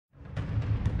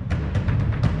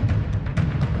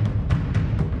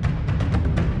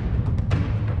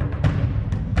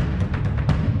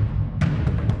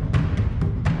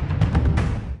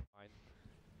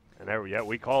Yeah,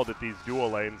 we called it these dual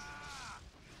lanes.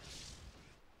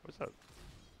 What's that?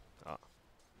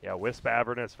 Yeah, Wisp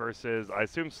Avernus versus, I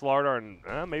assume, Slardar,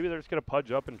 and maybe they're just going to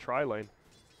pudge up and try lane.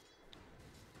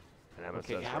 And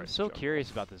Okay, yeah, I'm so curious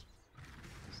about this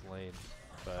lane,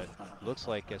 but looks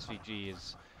like SVG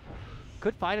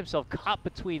could find himself caught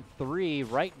between three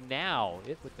right now.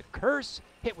 Hit with the curse,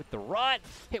 hit with the rot,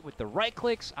 hit with the right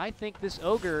clicks. I think this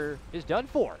Ogre is done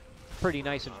for. Pretty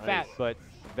nice and fat, but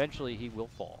eventually he will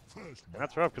fall. And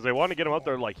that's rough because they want to get him up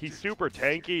there. Like, he's super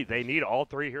tanky. They need all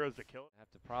three heroes to kill him.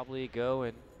 Have to probably go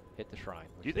and hit the shrine.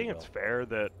 Do you think it's fair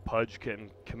that Pudge can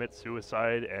commit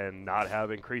suicide and not have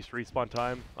increased respawn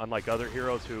time, unlike other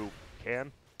heroes who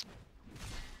can?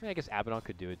 I mean, I guess Abaddon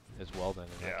could do it as well then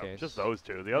in that case. Just those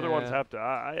two. The other ones have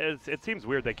to. It seems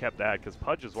weird they kept that because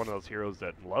Pudge is one of those heroes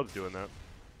that loves doing that.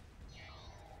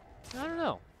 I don't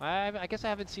know. I guess I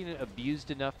haven't seen it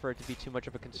abused enough for it to be too much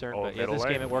of a concern. Oh, but yeah, this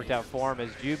game it worked out for him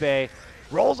as Jubei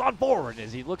rolls on forward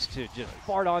as he looks to just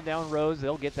fart on down Rose.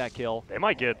 They'll get that kill. They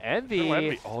might get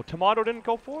NP. Oh, Timado didn't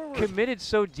go forward. Committed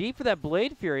so deep for that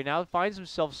Blade Fury. Now finds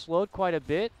himself slowed quite a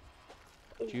bit.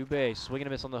 Jubei swinging a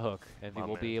miss on the hook. NP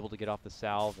will be able to get off the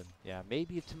salve. And yeah,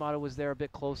 maybe if Timado was there a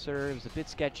bit closer, it was a bit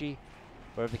sketchy.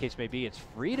 Whatever the case may be, it's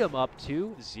Freedom up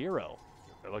 2-0.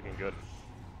 They're looking good.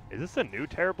 Is this a new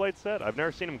Terrorblade set? I've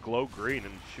never seen him glow green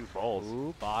and shoot balls.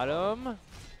 Ooh, bottom.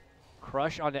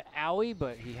 Crush onto Owie,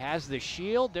 but he has the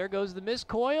shield. There goes the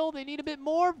miscoil. They need a bit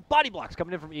more. Body blocks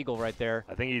coming in from Eagle right there.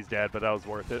 I think he's dead, but that was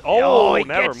worth it. Oh,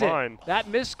 never mind. That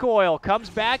miscoil comes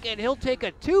back, and he'll take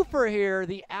a twofer here.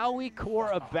 The Owie core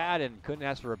of Baden. Couldn't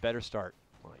ask for a better start.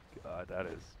 My God, that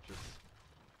is just...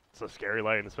 It's a scary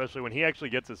lane, especially when he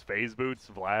actually gets his phase boots.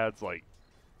 Vlad's like...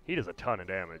 He does a ton of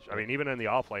damage. I mean, even in the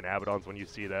offlane Abaddons, when you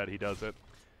see that, he does it.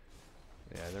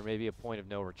 Yeah, there may be a point of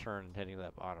no return heading to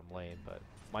that bottom lane, but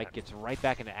Mike gets right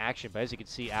back into action. But as you can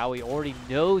see, Owie already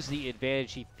knows the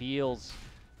advantage he feels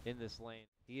in this lane.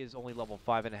 He is only level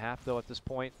 5.5, though, at this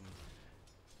point. And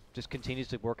just continues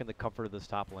to work in the comfort of this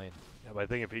top lane. Yeah, but I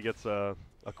think if he gets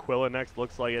Aquila next,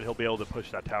 looks like it, he'll be able to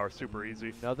push that tower super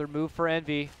easy. Another move for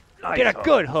Envy. Nice Get a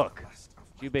good hook.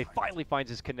 Jubei finally finds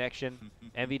his connection.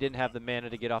 Envy didn't have the mana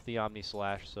to get off the Omni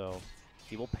Slash, so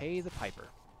he will pay the piper.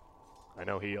 I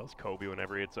know he yells Kobe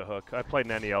whenever he hits a hook. I played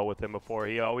an NEL with him before.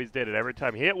 He always did it. Every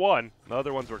time he hit one, the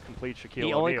other ones were complete Shaquille O'Neals.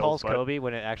 He only calls Kobe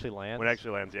when it actually lands? When it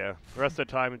actually lands, yeah. The rest of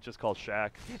the time, it's just called Shaq.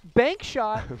 Bank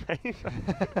shot!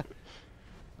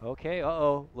 Okay,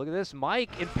 uh-oh. Look at this.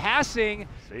 Mike, in passing,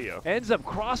 ends up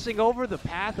crossing over the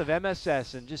path of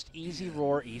MSS and just easy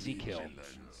roar, easy kill.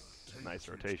 Nice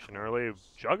rotation early.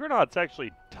 Juggernaut's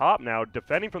actually top now,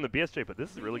 defending from the BSJ, but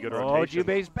this is really good rotation. Oh,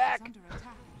 Jubei's back.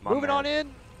 Moving on in.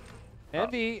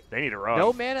 Envy. They need to run.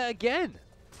 No mana again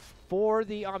for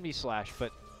the Omni Slash,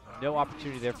 but no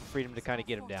opportunity there for Freedom to kind of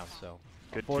get him down. So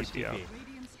good TP.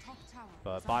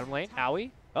 But bottom lane,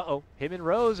 Owie. Uh-oh. Him and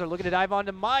Rose are looking to dive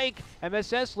onto Mike.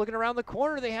 MSS looking around the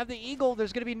corner. They have the Eagle.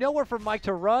 There's going to be nowhere for Mike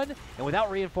to run. And without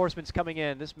reinforcements coming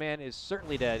in, this man is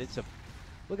certainly dead. It's a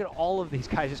look at all of these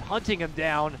guys just hunting him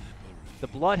down. The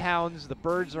Bloodhounds, the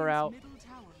birds are out.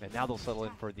 And now they'll settle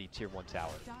in for the Tier 1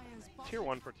 tower. Tier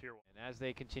 1 for Tier 1. And as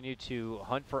they continue to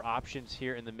hunt for options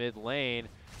here in the mid lane,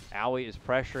 Owie is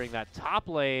pressuring that top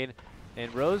lane.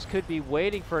 And Rose could be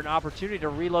waiting for an opportunity to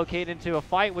relocate into a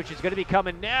fight, which is going to be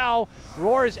coming now.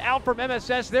 Roar is out from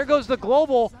MSS. There goes the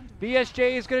global.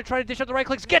 BSJ is going to try to dish out the right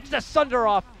clicks. Gets the Sunder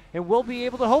off. And will be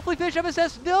able to hopefully finish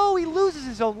MSS. No, he loses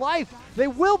his own life. They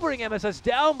will bring MSS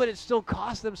down, but it still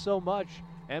costs them so much.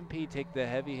 MP take the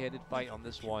heavy-handed fight on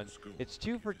this one. It's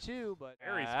 2 for 2, but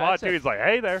Very spot too. He's like,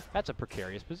 hey there. That's a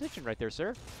precarious position right there,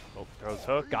 sir. Oh, throws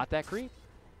hook. Got that creep.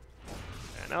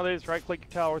 And now they just right-click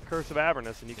your tower with Curse of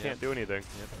Avernus, and you can't do anything.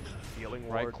 Healing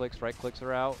ward. Right clicks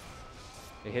are out.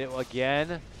 They hit it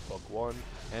again. Book one.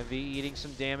 Envy eating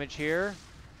some damage here.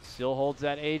 Still holds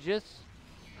that Aegis.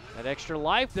 That extra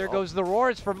life. There goes the roar.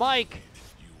 It's for Mike.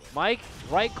 Mike,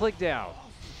 right-click down.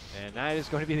 And that is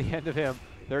going to be the end of him.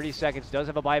 30 seconds. Does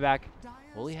have a buyback.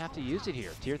 Will he have to use it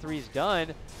here? Tier 3 is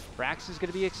done. Brax is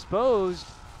going to be exposed.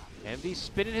 Envy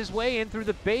spinning his way in through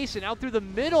the base and out through the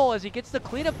middle as he gets the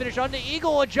cleanup finish onto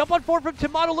Eagle. A jump on forward from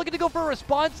Timado looking to go for a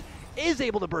response. Is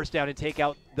able to burst down and take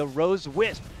out the Rose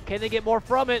Wisp. Can they get more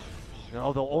from it?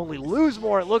 No, they'll only lose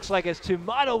more, it looks like, as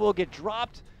Timado will get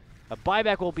dropped. A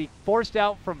buyback will be forced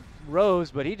out from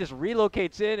Rose, but he just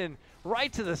relocates in and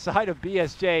right to the side of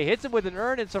BSJ. Hits him with an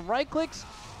urn and some right clicks.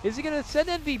 Is he going to send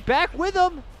Envy back with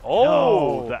him? Oh,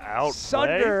 no. The outplay.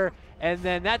 Sunder, and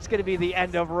then that's going to be the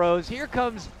end of Rose. Here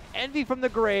comes Envy from the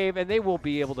grave, and they will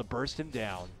be able to burst him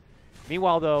down.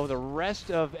 Meanwhile, though, the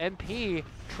rest of NP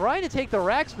trying to take the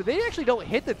racks, but they actually don't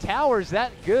hit the towers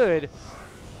that good.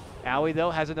 Owie,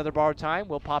 though, has another borrowed time.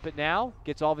 Will pop it now.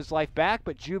 Gets all of his life back,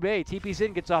 but Jubei TP's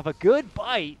in, gets off a good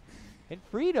bite. And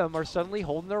Freedom are suddenly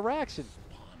holding their racks and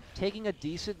taking a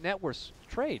decent net worth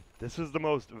trade. This is the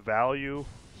most value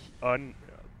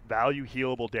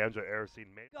healable damage I've ever seen.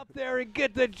 Up there and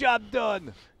get the job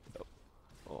done.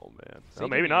 Oh, man. Well,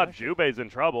 maybe not. Jubei's in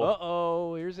trouble.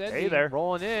 Uh-oh. Here's Eddie. Hey there.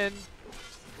 Rolling in.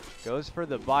 Goes for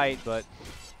the bite, but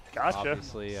gotcha.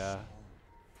 Obviously not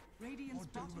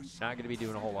going to be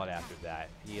doing a whole lot after that.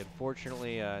 He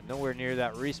unfortunately nowhere near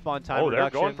that respawn time reduction. They're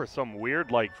going for some weird,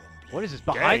 like, what is this?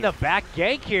 Behind the back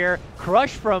gank here.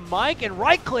 Crush from Mike, and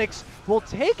right clicks will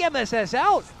take MSS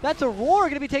out. That's a Roar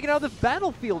going to be taken out of the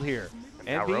battlefield here.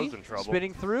 NP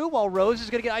spinning through while Rose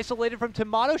is going to get isolated from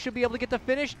Timado. Should be able to get the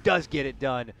finish. Does get it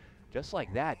done. Just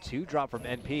like that, 2 drop from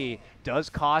NP.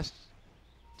 Does cost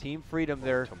Team Freedom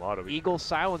their Eagle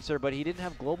silencer, but he didn't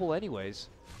have global anyways.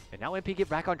 And now NP get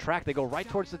back on track. They go right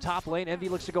towards the top lane. Envy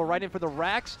looks to go right in for the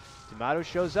racks. Timado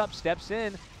shows up, steps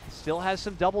in. Still has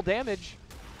some double damage.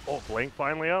 Oh, Blink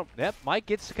finally up. Yep, Mike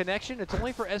gets the connection. It's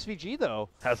only for SVG, though.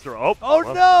 Has to, oh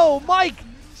no! Mike!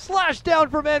 Slash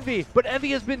down from Envy, but Envy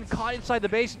has been caught inside the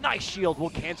base. Nice shield will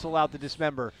cancel out the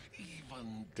dismember.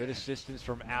 Good assistance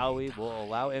from Owie will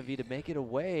allow Envy to make it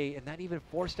away, and that even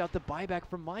forced out the buyback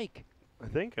from Mike. I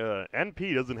think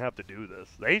NP doesn't have to do this.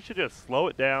 They should just slow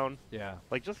it down. Yeah.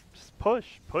 Like, just push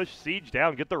Siege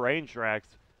down, get the range tracks.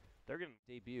 They're going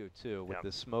to debut, too, with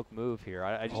the smoke move here.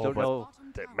 I just don't know.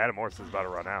 Metamorphosis is about to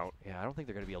run out. Yeah, I don't think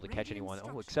they're going to be able to catch anyone.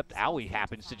 Oh, except Owie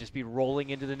happens to just be rolling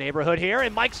into the neighborhood here,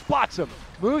 and Mike spots him.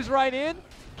 Moves right in,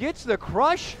 gets the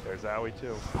crush. There's Owie,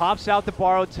 too. Pops out the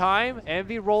borrowed time.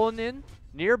 Envy rolling in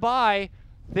nearby.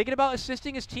 Thinking about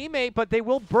assisting his teammate, but they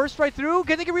will burst right through.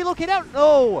 Can they relocate out?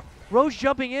 No! Rose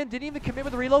jumping in, didn't even commit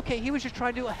with the relocate. He was just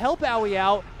trying to help Owie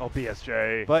out. Oh,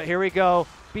 BSJ. But here we go.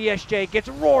 BSJ gets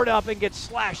roared up and gets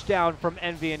slashed down from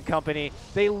Envy and company.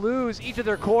 They lose each of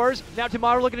their cores. Now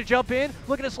Timado looking to jump in,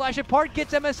 looking to slash apart,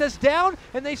 gets MSS down,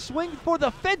 and they swing for the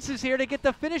fences here to get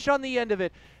the finish on the end of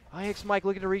it. IX Mike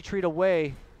looking to retreat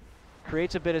away.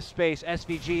 Creates a bit of space.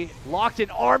 SVG locked in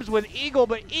arms with Eagle,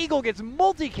 but Eagle gets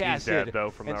multicasted. He's dead,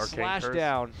 though, from and the arcane slashed curse.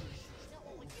 down.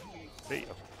 See.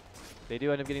 They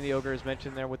do end up getting the Ogre, as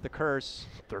mentioned there, with the curse.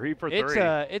 3 for 3.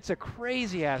 It's a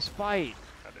crazy-ass fight.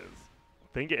 That is.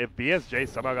 Think if BSJ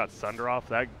somehow got Sunder off,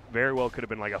 that very well could have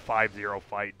been like a 5-0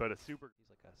 fight, but a super...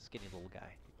 He's like a skinny little guy.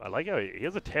 I like how he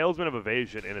has a Talisman of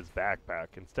Evasion in his backpack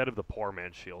instead of the Poor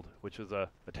Man's Shield, which is a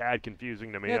tad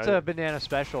confusing to me. It's a banana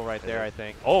special right there, I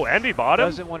think. Oh, Envy bottom?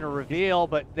 Doesn't want to reveal,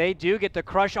 but they do get the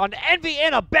crush on Envy,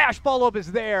 and a bash follow-up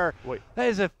is there. Wait. That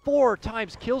is a 4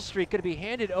 times kill streak going to be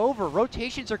handed over.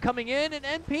 Rotations are coming in, and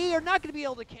NP are not going to be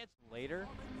able to cancel later.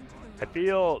 I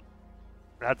feel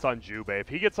that's on Jubei. If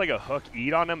he gets like a hook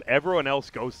eat on him, everyone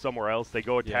else goes somewhere else. They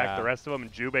go attack the rest of them,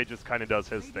 and Jubei just kind of does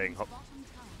his thing.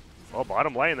 Oh,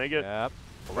 bottom lane, they get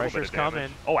pressure's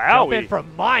coming. Oh, Owie. Jump in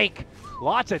from Mike.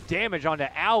 Lots of damage onto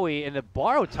Owie, and the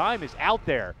borrowed time is out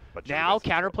there. But now,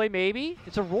 counterplay maybe.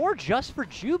 It's a Roar just for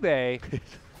Jubei.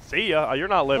 See ya. You're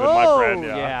not living, my friend.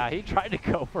 Yeah, he tried to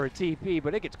go for a TP,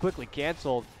 but it gets quickly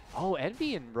canceled. Oh,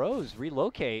 Envy and Rose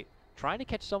relocate, trying to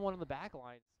catch someone on the back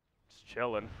line. Just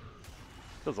chilling.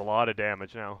 Does a lot of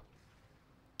damage now.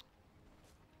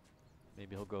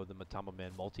 Maybe he'll go the Matama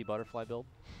Man multi-butterfly build.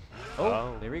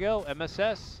 Oh, there we go.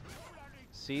 MSS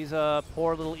sees a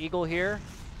poor little Eagle here,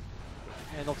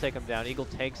 and they'll take him down. Eagle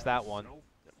takes that one.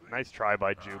 Nice try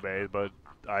by Jubei, but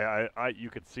you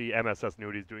could see MSS knew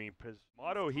what he's doing.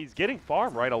 Motto, he's getting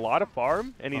farm, right? A lot of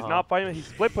farm, and he's not fighting. He's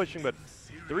split pushing, but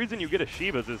the reason you get a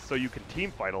Shivas is so you can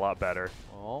team fight a lot better.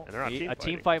 Oh, and they're not a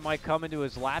team fight might come into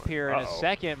his lap here in a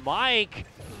second. Mike,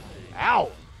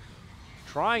 ow.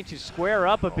 Trying to square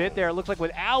up a bit there, it looks like,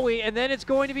 with Owie, and then it's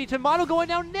going to be Timado going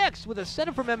down next with a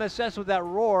setup from MSS with that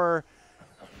Roar.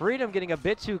 Freedom getting a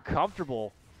bit too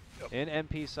comfortable in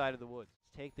MP's side of the woods.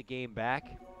 Take the game back.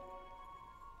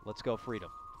 Let's go Freedom.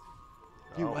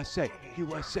 USA,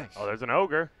 USA. Oh, there's an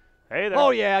Ogre. Hey there. Oh,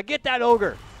 yeah, get that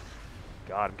Ogre.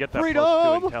 God, get that Freedom.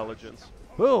 +2 intelligence.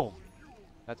 Boom.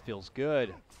 That feels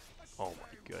good. Oh,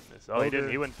 my goodness. Oh, Ogre. He didn't.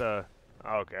 He went to...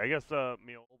 okay, I guess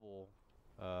Meal...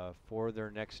 for their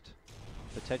next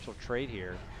potential trade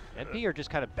here. NP are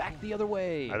just kind of back the other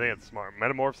way. I think it's smart.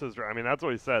 Metamorphosis, I mean, that's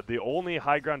what he said. The only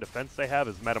high ground defense they have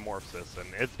is Metamorphosis, and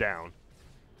it's down.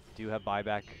 Do have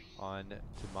buyback on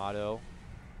Timado.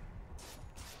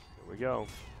 Here we go.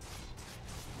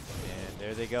 And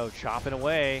there they go, chopping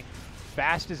away.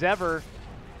 Fast as ever.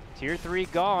 Tier 3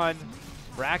 gone.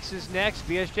 Brax is next.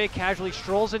 BSJ casually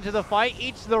strolls into the fight,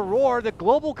 eats the roar. The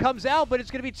global comes out, but it's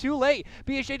going to be too late.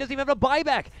 BSJ doesn't even have a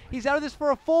buyback. He's out of this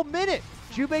for a full minute.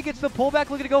 Jube gets the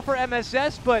pullback, looking to go for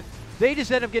MSS, but they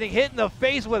just end up getting hit in the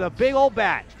face with a big old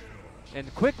bat.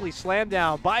 And quickly slammed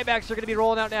down. Buybacks are going to be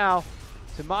rolling out now.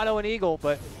 Timado and Eagle,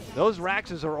 but those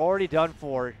Raxes are already done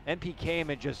for. NP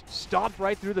came and just stomped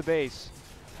right through the base.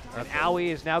 And Owie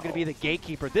is now going to be the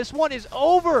gatekeeper. This one is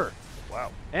over.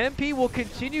 Wow. NP will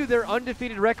continue their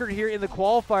undefeated record here in the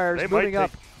qualifiers, They moving up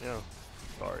yeah.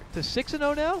 Sorry. to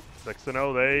 6-0 now?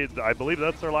 6-0. I believe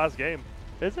that's their last game.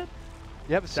 Is it?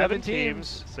 Yep, 7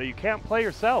 teams. So you can't play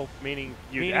yourself, meaning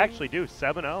you actually do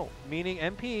 7-0. Meaning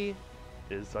NP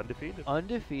is undefeated.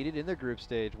 Undefeated in their group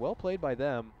stage. Well played by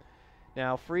them.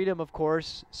 Now, Freedom, of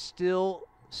course, still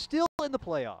in the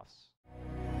playoffs.